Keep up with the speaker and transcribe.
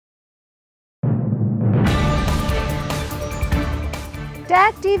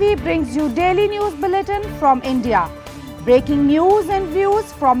Tag TV brings you daily news bulletin from India. Breaking news and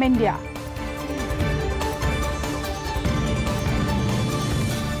views from India.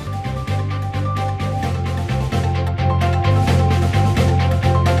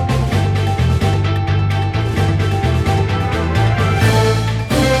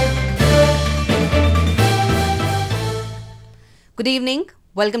 Good evening.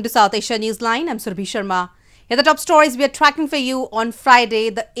 Welcome to South Asia Newsline. I'm Surbhi Sharma. Here are the top stories we are tracking for you on Friday,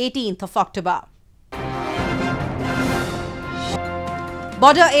 the 18th of October.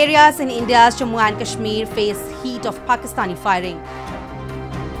 Border areas in India's Jammu and Kashmir face heat of Pakistani firing.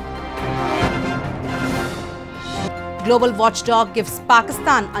 Global watchdog gives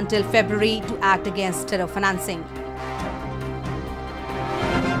Pakistan until February to act against terror financing.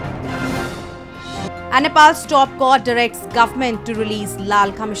 And Nepal's top court directs government to release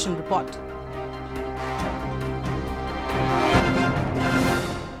Lal Commission report.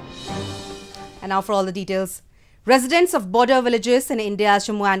 And now for all the details. Residents of border villages in India's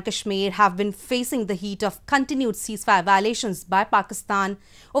Jammu and Kashmir have been facing the heat of continued ceasefire violations by Pakistan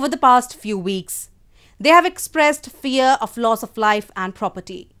over the past few weeks. They have expressed fear of loss of life and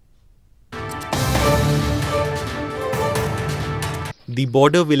property. The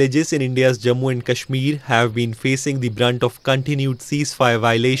border villages in India's Jammu and Kashmir have been facing the brunt of continued ceasefire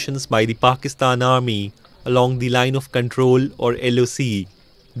violations by the Pakistan Army along the line of control or LOC.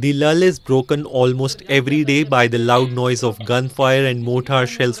 The lull is broken almost every day by the loud noise of gunfire and mortar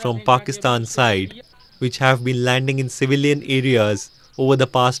shells from Pakistan's side, which have been landing in civilian areas over the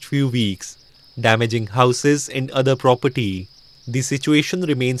past few weeks, damaging houses and other property. The situation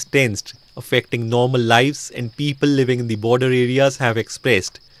remains tensed, affecting normal lives, and people living in the border areas have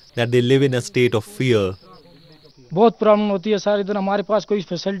expressed that they live in a state of fear. बहुत problem होती है sir, इधर हमारे पास कोई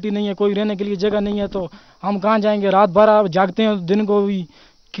facility नहीं है, कोई रहने के लिए जगह नहीं है, तो हम कहाँ जाएंगे? रात भर जागते हैं, दिन को भी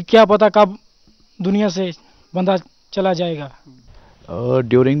कि क्या पता कब दुनिया से बंदा चला जाएगा.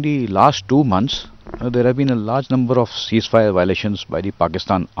 During the last 2 months, there have been a large number of ceasefire violations by the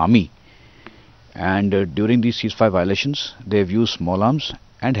Pakistan Army. And during these ceasefire violations, they have used small arms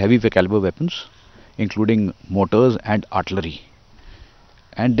and heavy caliber weapons, including mortars and artillery.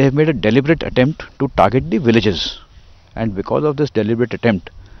 And they have made a deliberate attempt to target the villages. And because of this deliberate attempt,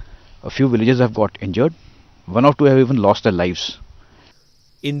 a few villages have got injured. 1 or 2 have even lost their lives.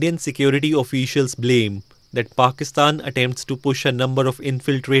 Indian security officials blame that Pakistan attempts to push a number of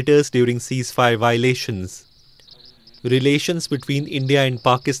infiltrators during ceasefire violations. Relations between India and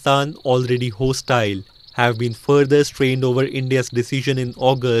Pakistan, already hostile, have been further strained over India's decision in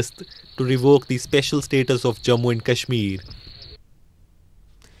August to revoke the special status of Jammu and Kashmir.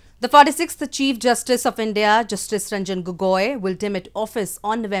 The 46th Chief Justice of India, Justice Ranjan Gogoi, will demit office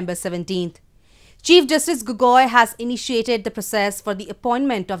on November 17th. Chief Justice Gogoi has initiated the process for the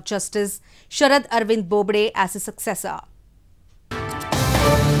appointment of Justice Sharad Arvind Bobde as his successor.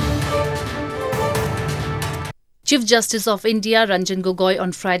 Chief Justice of India Ranjan Gogoi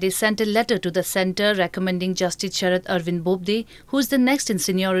on Friday sent a letter to the centre recommending Justice Sharad Arvind Bobde, who is the next in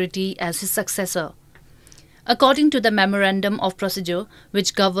seniority, as his successor. According to the Memorandum of Procedure,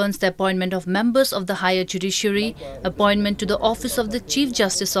 which governs the appointment of members of the higher judiciary, appointment to the office of the Chief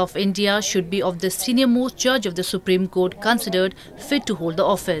Justice of India should be of the senior-most judge of the Supreme Court considered fit to hold the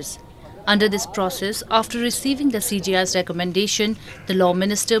office. Under this process, after receiving the CJI's recommendation, the Law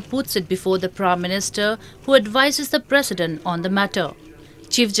Minister puts it before the Prime Minister, who advises the President on the matter.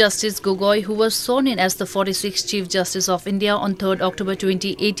 Chief Justice Gogoi, who was sworn in as the 46th Chief Justice of India on 3rd October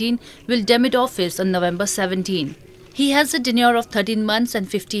 2018, will demit office on November 17. He has a tenure of 13 months and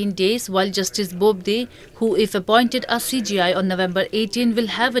 15 days, while Justice Bobde, who if appointed as CJI on November 18, will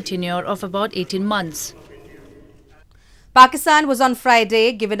have a tenure of about 18 months. Pakistan was on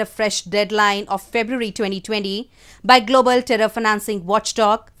Friday given a fresh deadline of February 2020 by global terror financing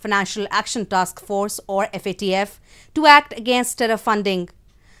watchdog Financial Action Task Force or FATF to act against terror funding.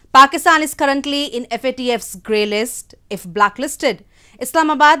 Pakistan is currently in FATF's grey list. If blacklisted,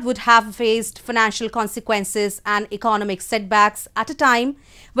 Islamabad would have faced financial consequences and economic setbacks at a time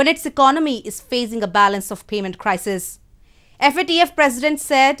when its economy is facing a balance of payment crisis. FATF President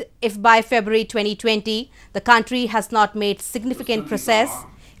said if by February 2020 the country has not made significant progress,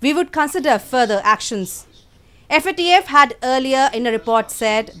 we would consider further actions. FATF had earlier in a report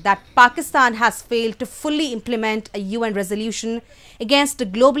said that Pakistan has failed to fully implement a UN resolution against the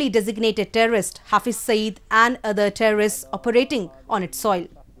globally designated terrorist Hafiz Saeed and other terrorists operating on its soil.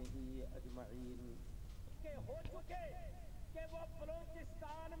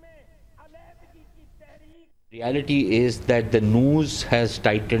 Reality is that the noose has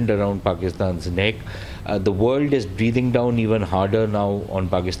tightened around Pakistan's neck. The world is breathing down even harder now on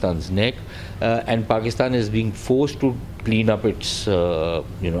Pakistan's neck, and Pakistan is being forced to clean up its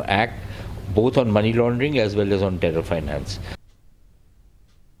act, both on money laundering as well as on terror finance.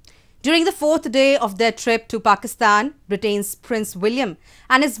 During the fourth day of their trip to Pakistan, Britain's Prince William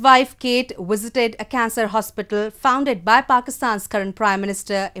and his wife Kate visited a cancer hospital founded by Pakistan's current Prime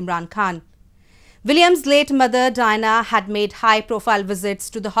Minister Imran Khan. William's late mother Diana had made high-profile visits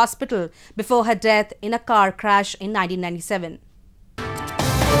to the hospital before her death in a car crash in 1997.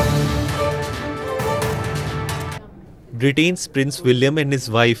 Britain's Prince William and his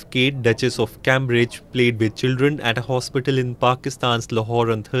wife Kate, Duchess of Cambridge, played with children at a hospital in Pakistan's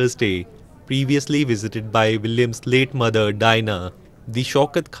Lahore on Thursday, previously visited by William's late mother Diana. The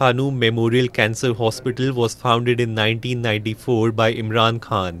Shaukat Khanum Memorial Cancer Hospital was founded in 1994 by Imran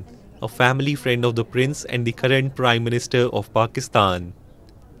Khan, a family friend of the Prince and the current Prime Minister of Pakistan.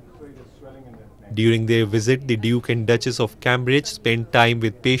 During their visit, the Duke and Duchess of Cambridge spent time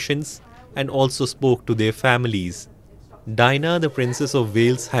with patients and also spoke to their families. Diana, the Princess of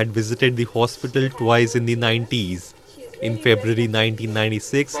Wales, had visited the hospital twice in the 90s, in February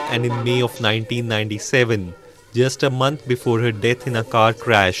 1996 and in May of 1997, just a month before her death in a car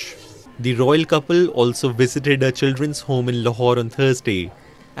crash. The royal couple also visited a children's home in Lahore on Thursday,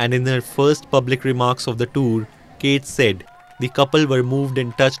 and in her first public remarks of the tour, Kate said the couple were moved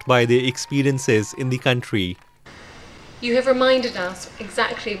and touched by their experiences in the country. You have reminded us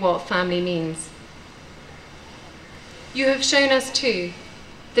exactly what family means. You have shown us too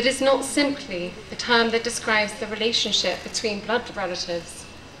that it's not simply a term that describes the relationship between blood relatives.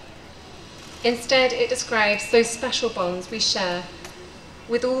 Instead, it describes those special bonds we share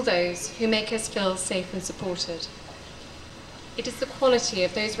with all those who make us feel safe and supported. It is the quality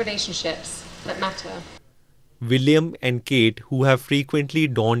of those relationships that matter. William and Kate, who have frequently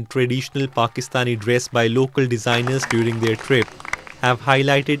donned traditional Pakistani dress by local designers during their trip, have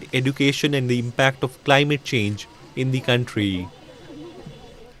highlighted education and the impact of climate change in the country.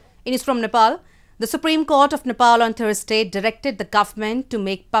 In news from Nepal, the Supreme Court of Nepal on Thursday directed the government to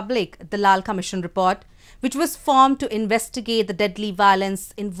make public the Lal Commission report, which was formed to investigate the deadly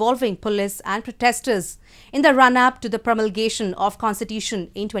violence involving police and protesters in the run-up to the promulgation of Constitution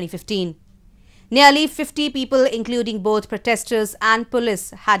in 2015. Nearly 50 people, including both protesters and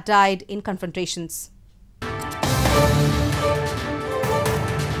police, had died in confrontations.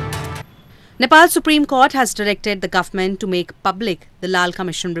 Nepal's Supreme Court has directed the government to make public the Lal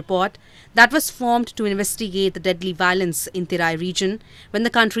Commission report that was formed to investigate the deadly violence in Terai region when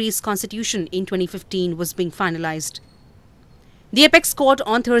the country's constitution in 2015 was being finalized. The Apex Court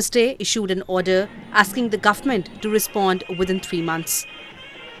on Thursday issued an order asking the government to respond within 3 months.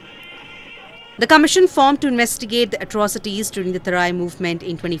 The commission formed to investigate the atrocities during the Terai movement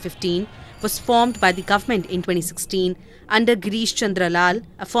in 2015 was formed by the government in 2016 under Girish Chandra Lal,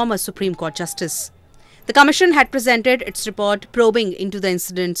 a former Supreme Court justice. The commission had presented its report probing into the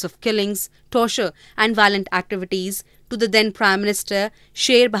incidents of killings, torture and violent activities to the then Prime Minister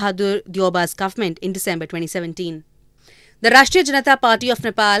Sher Bahadur Deoba's government in December 2017. The Rashtriya Janata Party of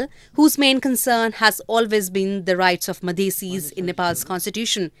Nepal, whose main concern has always been the rights of Madhesis in Nepal's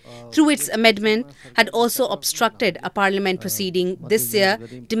constitution, through its amendment, had also obstructed a parliament proceeding this year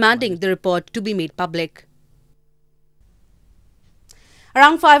demanding the report to be made public.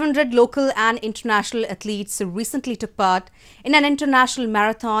 Around 500 local and international athletes recently took part in an international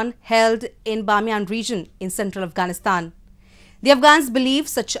marathon held in Bamiyan region in central Afghanistan. The Afghans believe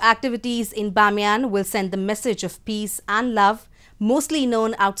such activities in Bamiyan will send the message of peace and love, mostly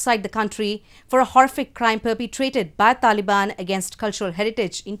known outside the country, for a horrific crime perpetrated by Taliban against cultural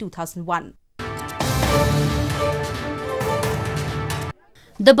heritage in 2001.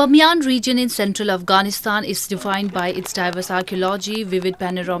 The Bamiyan region in central Afghanistan is defined by its diverse archaeology, vivid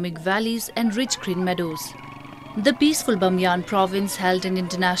panoramic valleys and rich green meadows. The peaceful Bamiyan province held an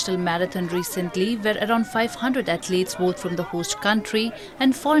international marathon recently where around 500 athletes both from the host country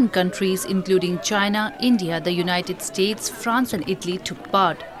and foreign countries including China, India, the United States, France and Italy took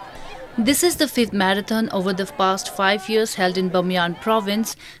part. This is the 5th marathon over the past 5 years held in Bamiyan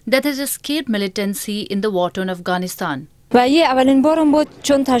province that has escaped militancy in the war-torn Afghanistan. و یه اولین بارم بود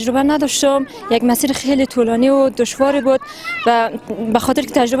چون تجربه نداشتم یک مسیر خیلی طولانی و دشواری بود و به خاطر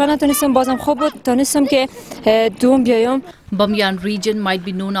که تجربه نداشتم بازم خوب بود تونستم که دوم بیایم. Bamiyan region might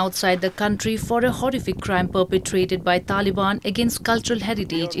be known outside the country for a horrific crime perpetrated by Taliban against cultural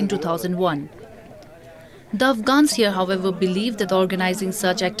heritage in 2001. The Afghans here, however, believe that organizing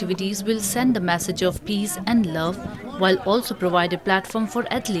such activities will send the message of peace and love while also provide a platform for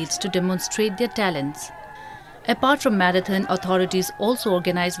athletes to demonstrate their talents. Apart from marathon, authorities also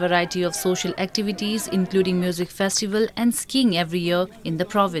organize variety of social activities including music festival and skiing every year in the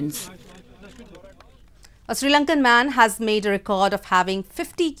province. A Sri Lankan man has made a record of having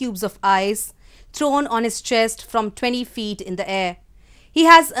 50 cubes of ice thrown on his chest from 20 feet in the air. He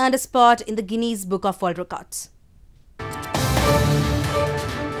has earned a spot in the Guinness Book of World Records.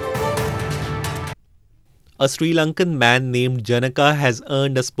 A Sri Lankan man named Janaka has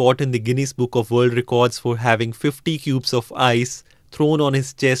earned a spot in the Guinness Book of World Records for having 50 cubes of ice thrown on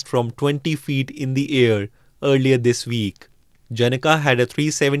his chest from 20 feet in the air earlier this week. Janaka had a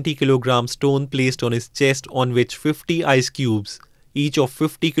 370 kg stone placed on his chest on which 50 ice cubes, each of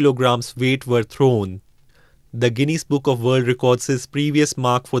 50 kg weight, were thrown. The Guinness Book of World Records' previous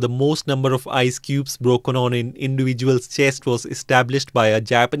mark for the most number of ice cubes broken on an individual's chest was established by a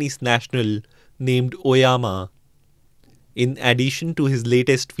Japanese national named Oyama. In addition to his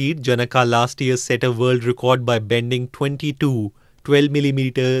latest feat, Janaka last year set a world record by bending 22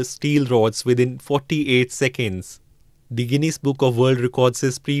 12mm steel rods within 48 seconds. The Guinness Book of World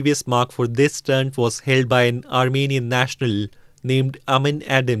Records' previous mark for this stunt was held by an Armenian national named Amin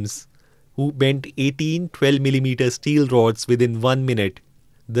Adams, who bent 18 12mm steel rods within 1 minute.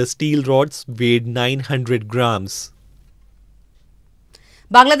 The steel rods weighed 900 grams.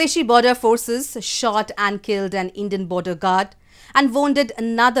 Bangladeshi border forces shot and killed an Indian border guard and wounded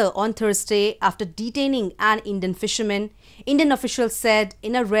another on Thursday after detaining an Indian fisherman, Indian officials said,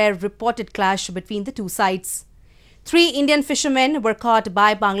 in a rare reported clash between the two sides. 3 Indian fishermen were caught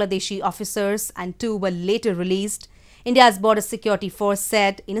by Bangladeshi officers and 2 were later released, India's border security force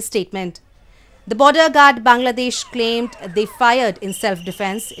said in a statement. The border guard Bangladesh claimed they fired in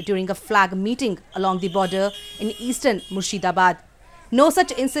self-defense during a flag meeting along the border in eastern Murshidabad. No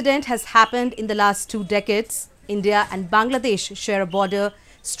such incident has happened in the last 2 decades. India and Bangladesh share a border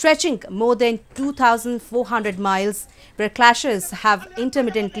stretching more than 2,400 miles, where clashes have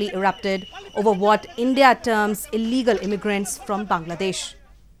intermittently erupted over what India terms illegal immigrants from Bangladesh.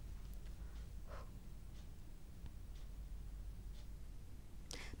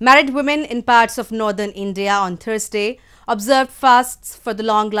 Married women in parts of northern India on Thursday observed fasts for the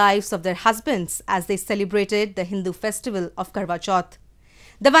long lives of their husbands as they celebrated the Hindu festival of Karwa Chauth.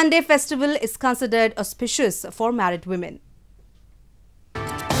 The one-day festival is considered auspicious for married women.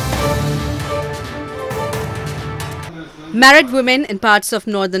 Married women in parts of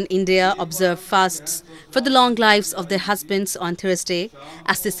northern India observed fasts for the long lives of their husbands on Thursday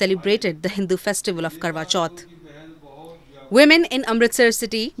as they celebrated the Hindu festival of Karwa Chauth. Women in Amritsar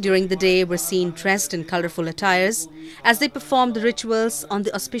city during the day were seen dressed in colorful attires as they performed the rituals on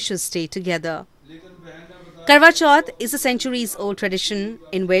the auspicious day together. Karwa Chauth is a centuries-old tradition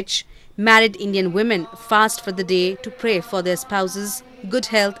in which married Indian women fast for the day to pray for their spouses' good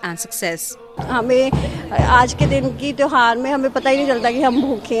health and success. हमें आज के दिन की त्योहार में हमें पता ही नहीं चलता कि हम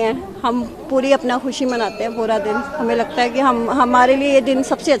भूखे हैं, हम पूरी अपना खुशी मनाते हैं पूरा दिन. हमें लगता है कि हमारे लिए ये दिन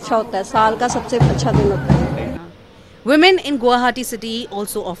सबसे अच्छा होता है, साल का सबसे अच्छा दिन होता है. Women in Guwahati city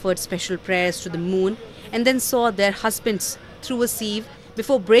also offered special prayers to the moon and then saw their husbands through a sieve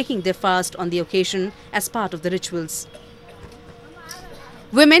before breaking their fast on the occasion as part of the rituals.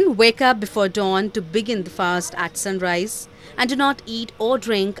 Women wake up before dawn to begin the fast at sunrise and do not eat or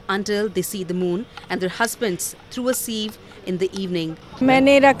drink until they see the moon and their husbands through a sieve in the evening.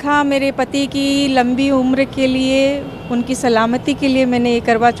 मैंने रखा मेरे पति की लंबी उम्र के लिए, उनकी सलामती के लिए मैंने ये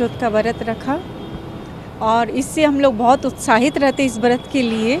करवा चौथ का व्रत रखा और इससे हम लोग बहुत उत्साहित रहते इस व्रत के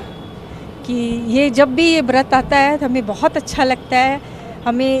लिए कि ये जब भी ये व्रत आता है तो हमें बहुत अच्छा लगता है,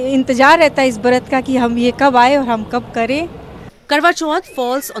 हमें इंतजार रहता है इस व्रत का कि हम ये कब आए और हम कब करें. Karwa Chauth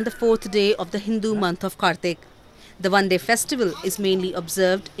falls on the 4th day of the Hindu month of Kartik. The one-day festival is mainly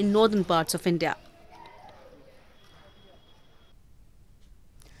observed in northern parts of India.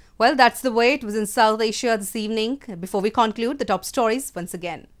 Well, that's the way it was in South Asia this evening. Before we conclude, the top stories once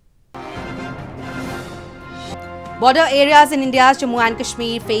again. Border areas in India's Jammu and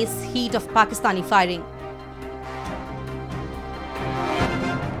Kashmir face heat of Pakistani firing.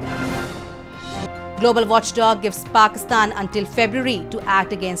 Global watchdog gives Pakistan until February to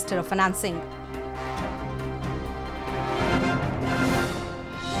act against terror financing.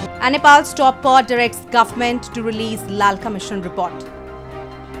 And Nepal's top court directs government to release Lal Commission report.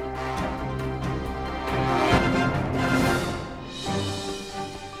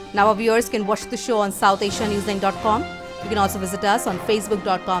 Now our viewers can watch the show on SouthAsiaNewsline.com. You can also visit us on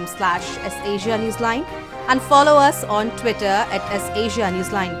Facebook.com/SAsiaNewsline and follow us on Twitter at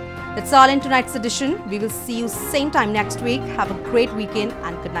SAsiaNewsline. That's all in tonight's edition. We will see you same time next week. Have a great weekend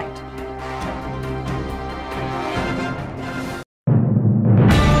and good night.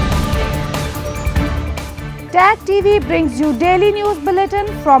 Tag TV brings you daily news bulletin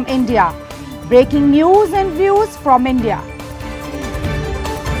from India. Breaking news and views from India.